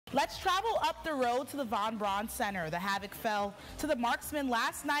Let's travel up the road to the Von Braun Center. The Havoc fell to the Marksmen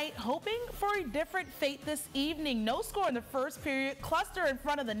last night, hoping for a different fate this evening. No score in the first period. Cluster in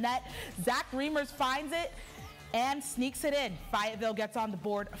front of the net. Zach Reimers finds it and sneaks it in. Fayetteville gets on the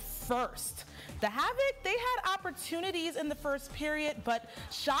board first. The Havoc, they had opportunities in the first period, but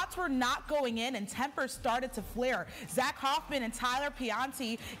shots were not going in and tempers started to flare. Zach Hoffman and Tyler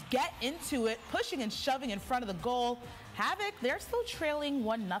Pianti get into it, pushing and shoving in front of the goal. Havoc, they're still trailing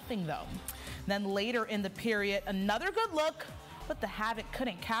 1-0 though. Then later in the period, another good look, but the Havoc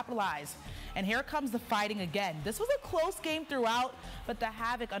couldn't capitalize. And here comes the fighting again. This was a close game throughout, but the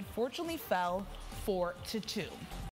Havoc unfortunately fell 4-2.